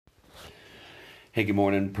Hey, good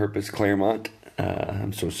morning, Purpose Claremont.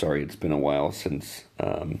 I'm so sorry it's been a while since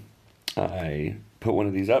I put one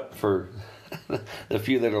of these up for the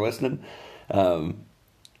few that are listening. I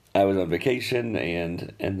was on vacation,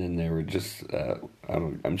 and then there were just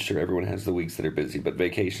I'm sure everyone has the weeks that are busy, but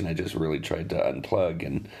vacation I just really tried to unplug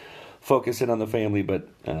and focus in on the family. But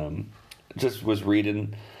just was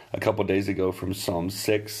reading a couple days ago from Psalm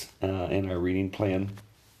 6 in our reading plan,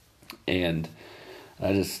 and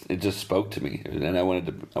it just spoke to me, and I wanted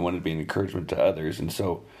to be an encouragement to others. And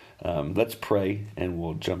so let's pray, and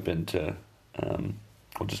we'll jump into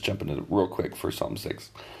real quick for Psalm 6.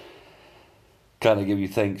 God, I give you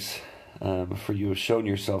thanks for you have shown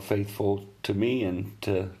yourself faithful to me and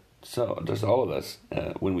to just all of us.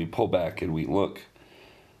 When we pull back and we look,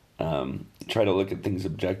 try to look at things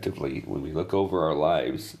objectively, when we look over our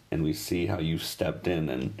lives and we see how you've stepped in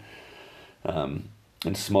and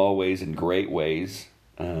in small ways and great ways.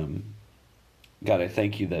 God, I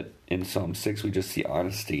thank you that in Psalm 6 we just see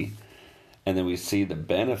honesty, and then we see the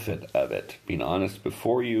benefit of it, being honest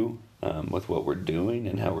before you with what we're doing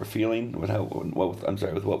and how we're feeling, with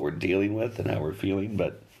what we're dealing with and how we're feeling,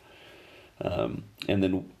 but and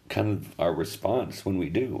then kind of our response when we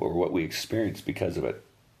do, or what we experience because of it.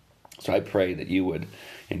 So I pray that you would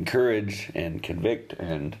encourage and convict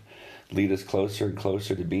and lead us closer and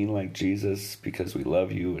closer to being like Jesus, because we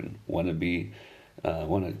love you and want to be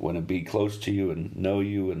close to you and know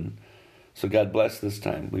you. And so God bless this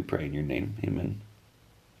time, we pray in your name, amen.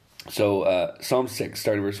 So Psalm 6,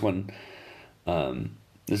 starting verse 1.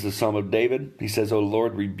 This is a Psalm of David. He says, O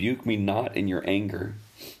Lord, rebuke me not in your anger,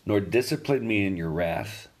 nor discipline me in your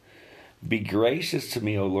wrath. Be gracious to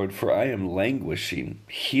me, O Lord, for I am languishing.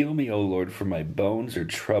 Heal me, O Lord, for my bones are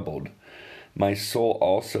troubled. My soul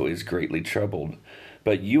also is greatly troubled.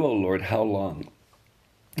 But you, O Lord, how long?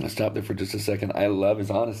 I'll stop there for just a second. I love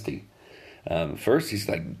his honesty. First, he's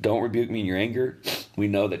like, don't rebuke me in your anger. We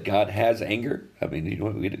know that God has anger. I mean,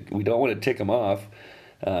 we don't want to tick him off,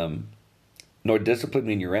 nor discipline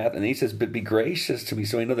me in your wrath. And then he says, but be gracious to me.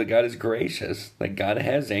 So we know that God is gracious. Like, God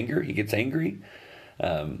has anger. He gets angry.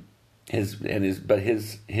 His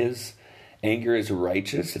anger is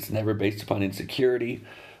righteous. It's never based upon insecurity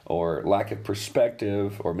or lack of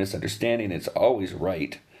perspective or misunderstanding. It's always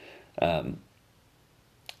right.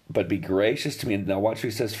 But be gracious to me. And now watch what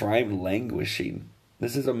he says, for I am languishing.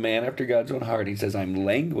 This is a man after God's own heart. He says, I'm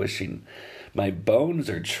languishing. My bones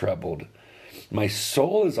are troubled. My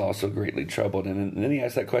soul is also greatly troubled. And then he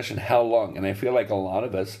asks that question, how long? And I feel like a lot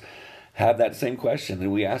of us have that same question,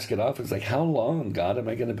 and we ask it often. It's like, how long, God, am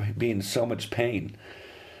I going to be in so much pain?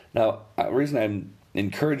 Now, the reason I'm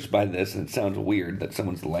encouraged by this, and it sounds weird that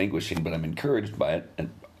someone's languishing, but I'm encouraged by it. And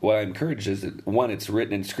what I'm encouraged is that, one, it's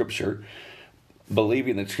written in Scripture,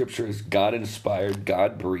 believing that Scripture is God-inspired,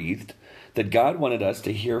 God-breathed, that God wanted us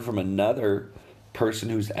to hear from another person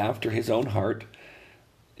who's after his own heart.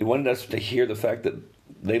 He wanted us to hear the fact that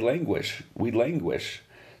they languish. We languish,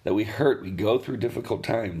 that we hurt, we go through difficult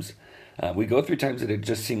times. We go through times that it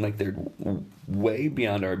just seem like they're way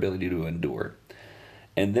beyond our ability to endure.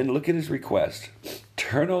 And then look at his request.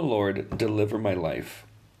 Turn, O Lord, deliver my life.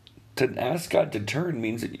 To ask God to turn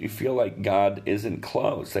means that you feel like God isn't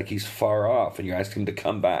close, like he's far off, and you're asking him to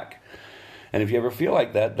come back. And if you ever feel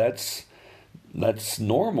like that, that's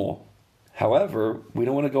normal. However, we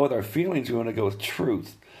don't want to go with our feelings. We want to go with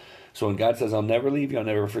truth. So when God says, I'll never leave you, I'll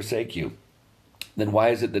never forsake you, then why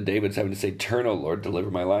is it that David's having to say, turn, O Lord, deliver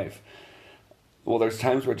my life? Well, there's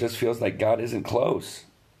times where it just feels like God isn't close.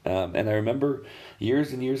 And I remember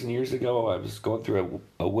years and years and years ago, I was going through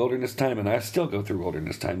a wilderness time, and I still go through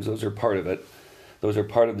wilderness times. Those are part of it. Those are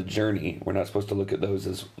part of the journey. We're not supposed to look at those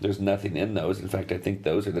as there's nothing in those. In fact, I think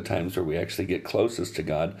those are the times where we actually get closest to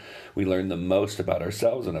God. We learn the most about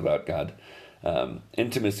ourselves and about God.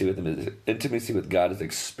 Intimacy with God is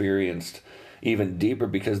experienced even deeper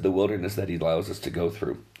because of the wilderness that he allows us to go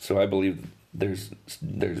through. So I believe there's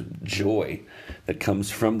joy that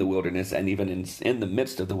comes from the wilderness, and even in the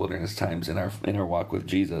midst of the wilderness times in our walk with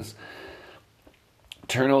Jesus.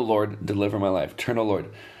 Turn, O Lord, deliver my life. Turn, O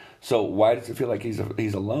Lord. So why does it feel like he's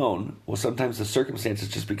alone? Well, sometimes the circumstances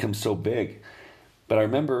just become so big. But I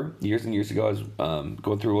remember years and years ago, I was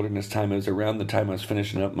going through wilderness time. It was around the time I was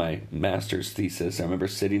finishing up my master's thesis. I remember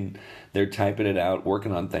sitting there typing it out,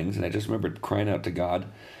 working on things, and I just remember crying out to God.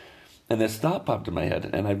 And this thought popped in my head,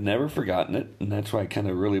 and I've never forgotten it. And that's why I kind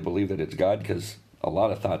of really believe that it's God, because a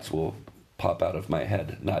lot of thoughts will pop out of my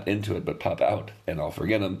head. Not into it, but pop out, and I'll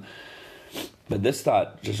forget them. But this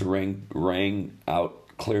thought just rang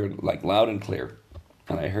out clear, like loud and clear.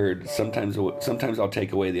 And I heard, sometimes I'll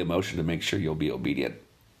take away the emotion to make sure you'll be obedient.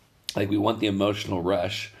 Like, we want the emotional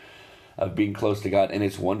rush, of being close to God, and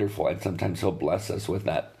it's wonderful. And sometimes He'll bless us with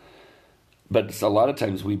that. But a lot of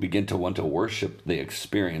times we begin to want to worship the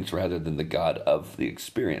experience rather than the God of the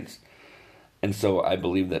experience. And so I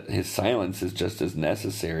believe that His silence is just as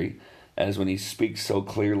necessary as when He speaks so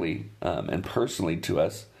clearly and personally to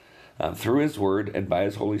us through His Word and by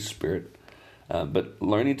His Holy Spirit. But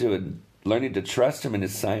learning to trust Him in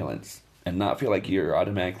His silence and not feel like you're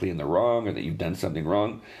automatically in the wrong or that you've done something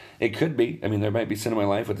wrong. It could be. I mean, there might be sin in my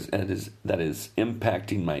life that is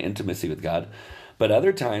impacting my intimacy with God. But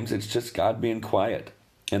other times, it's just God being quiet.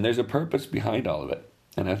 And there's a purpose behind all of it.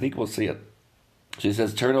 And I think we'll see it. She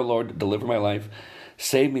says, "Turn, O Lord, deliver my life.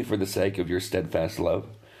 Save me for the sake of your steadfast love.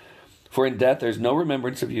 For in death, there's no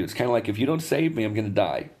remembrance of you." It's kind of like, if you don't save me, I'm going to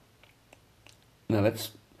die. Now,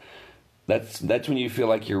 that's when you feel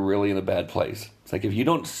like you're really in a bad place. It's like, if you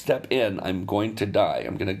don't step in, I'm going to die.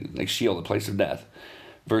 I'm going to, like Sheol, the place of death.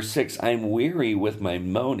 Verse 6, "I am weary with my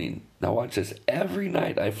moaning." Now watch this. "Every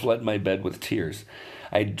night I flood my bed with tears.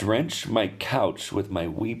 I drench my couch with my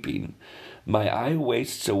weeping. My eye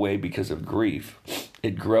wastes away because of grief.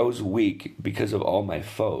 It grows weak because of all my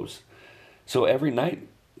foes." So every night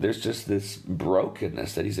there's just this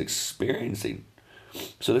brokenness that he's experiencing.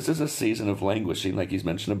 So this is a season of languishing, like he's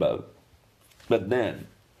mentioned above. But then,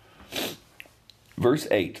 verse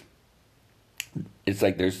 8, it's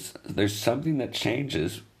like there's something that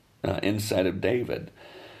changes inside of David,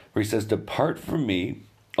 where he says, "Depart from me,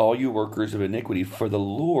 all you workers of iniquity, for the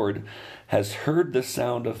Lord has heard the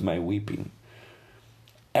sound of my weeping."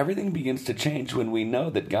 Everything begins to change when we know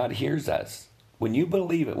that God hears us. When you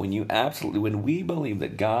believe it, when we believe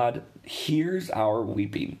that God hears our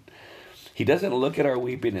weeping, He doesn't look at our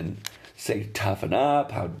weeping and say, "Toughen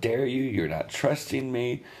up, how dare you, you're not trusting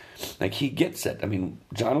me." Like, He gets it. I mean,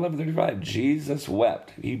 John 11:35, Jesus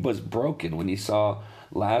wept. He was broken when He saw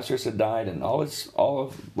Lazarus had died, and all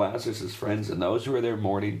of Lazarus' friends and those who were there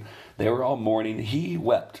mourning, they were all mourning. He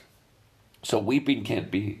wept. So weeping can't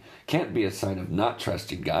be a sign of not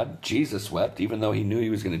trusting God. Jesus wept, even though He knew He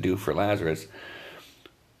was going to do for Lazarus.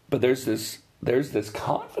 But there's this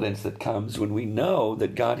confidence that comes when we know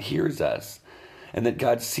that God hears us and that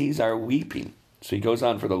God sees our weeping. So he goes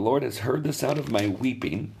on, "For the Lord has heard the sound of my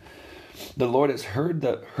weeping. The Lord has heard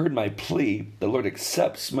my plea. The Lord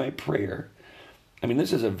accepts my prayer." I mean,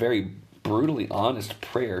 this is a very brutally honest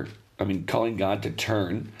prayer. I mean, calling God to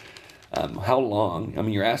turn. How long? I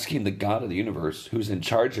mean, you're asking the God of the universe, who's in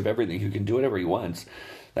charge of everything, who can do whatever He wants.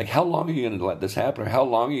 Like, how long are you going to let this happen? Or how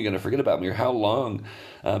long are you going to forget about me? Or how long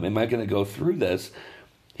am I going to go through this?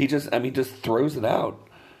 He just throws it out.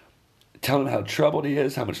 Telling him how troubled he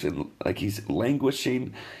is, how much, like, he's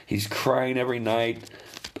languishing. He's crying every night.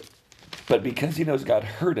 But because he knows God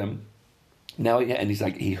heard him, and he's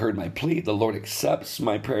like, He heard my plea. The Lord accepts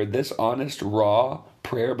my prayer. This honest, raw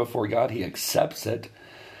prayer before God, He accepts it.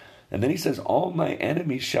 And then he says, "All my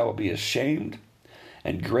enemies shall be ashamed,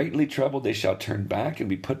 and greatly troubled. They shall turn back and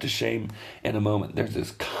be put to shame in a moment." There's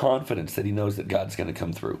this confidence that he knows that God's going to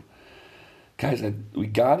come through. Guys, we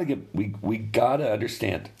gotta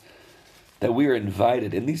understand that we are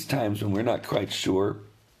invited in these times when we're not quite sure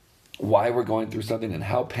why we're going through something and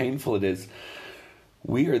how painful it is.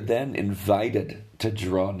 We are then invited to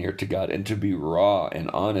draw near to God and to be raw and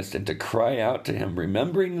honest and to cry out to Him,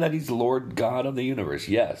 remembering that He's Lord God of the universe,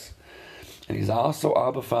 yes. And He's also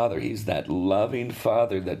Abba Father. He's that loving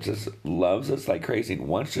Father that just loves us like crazy and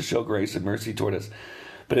wants to show grace and mercy toward us.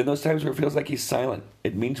 But in those times where it feels like He's silent,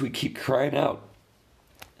 it means we keep crying out.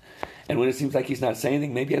 And when it seems like He's not saying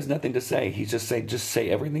anything, maybe He has nothing to say. He's just saying, just say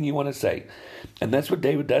everything you want to say. And that's what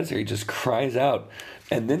David does here. He just cries out.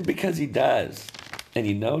 And then because he does, and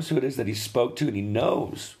he knows who it is that he spoke to, and he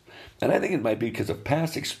knows, and I think it might be because of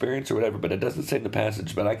past experience or whatever, but it doesn't say in the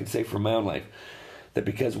passage, but I can say from my own life, that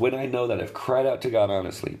because when I know that I've cried out to God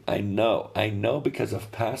honestly, I know because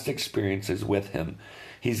of past experiences with Him,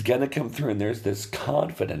 He's going to come through, and there's this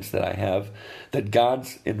confidence that I have that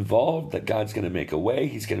God's involved, that God's going to make a way,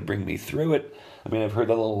 He's going to bring me through it. I mean, I've heard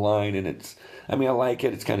that little line, and I like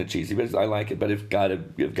it. It's kind of cheesy, but I like it. But if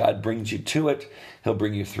God brings you to it, He'll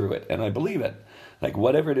bring you through it. And I believe it. Like,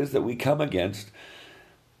 whatever it is that we come against,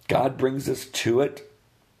 God brings us to it,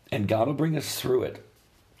 and God will bring us through it.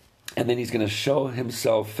 And then He's going to show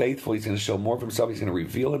Himself faithful. He's going to show more of Himself. He's going to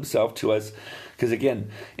reveal Himself to us. Because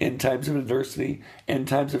again, in times of adversity, in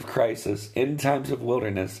times of crisis, in times of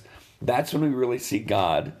wilderness, that's when we really see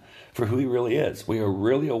God for who He really is. We are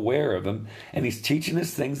really aware of Him. And He's teaching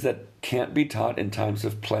us things that can't be taught in times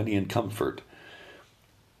of plenty and comfort.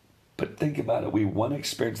 But think about it. We want to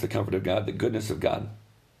experience the comfort of God, the goodness of God.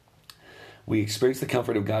 We experience the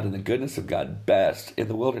comfort of God and the goodness of God best in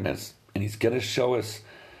the wilderness. And He's going to show us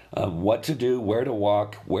what to do, where to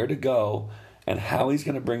walk, where to go, and how he's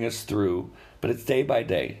going to bring us through. But it's day by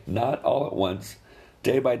day, not all at once.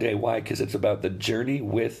 Day by day. Why? Because it's about the journey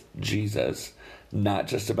with Jesus, not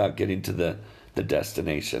just about getting to the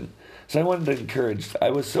destination. So I wanted to encourage, I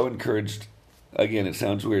was so encouraged, again, it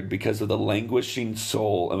sounds weird, because of the languishing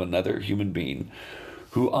soul of another human being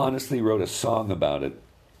who honestly wrote a song about it.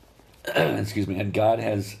 Excuse me. And God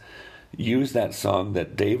has used that song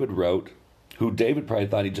that David wrote, who David probably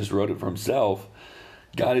thought he just wrote it for himself.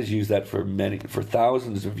 God has used that for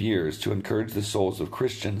thousands of years to encourage the souls of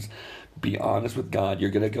Christians. Be honest with God. You're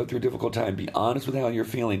going to go through a difficult time. Be honest with how you're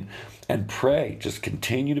feeling and pray. Just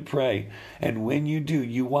continue to pray. And when you do,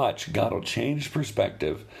 you watch. God will change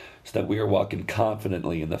perspective so that we are walking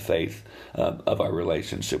confidently in the faith of our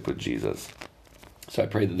relationship with Jesus. So I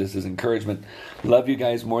pray that this is encouragement. Love you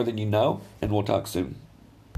guys more than you know, and we'll talk soon.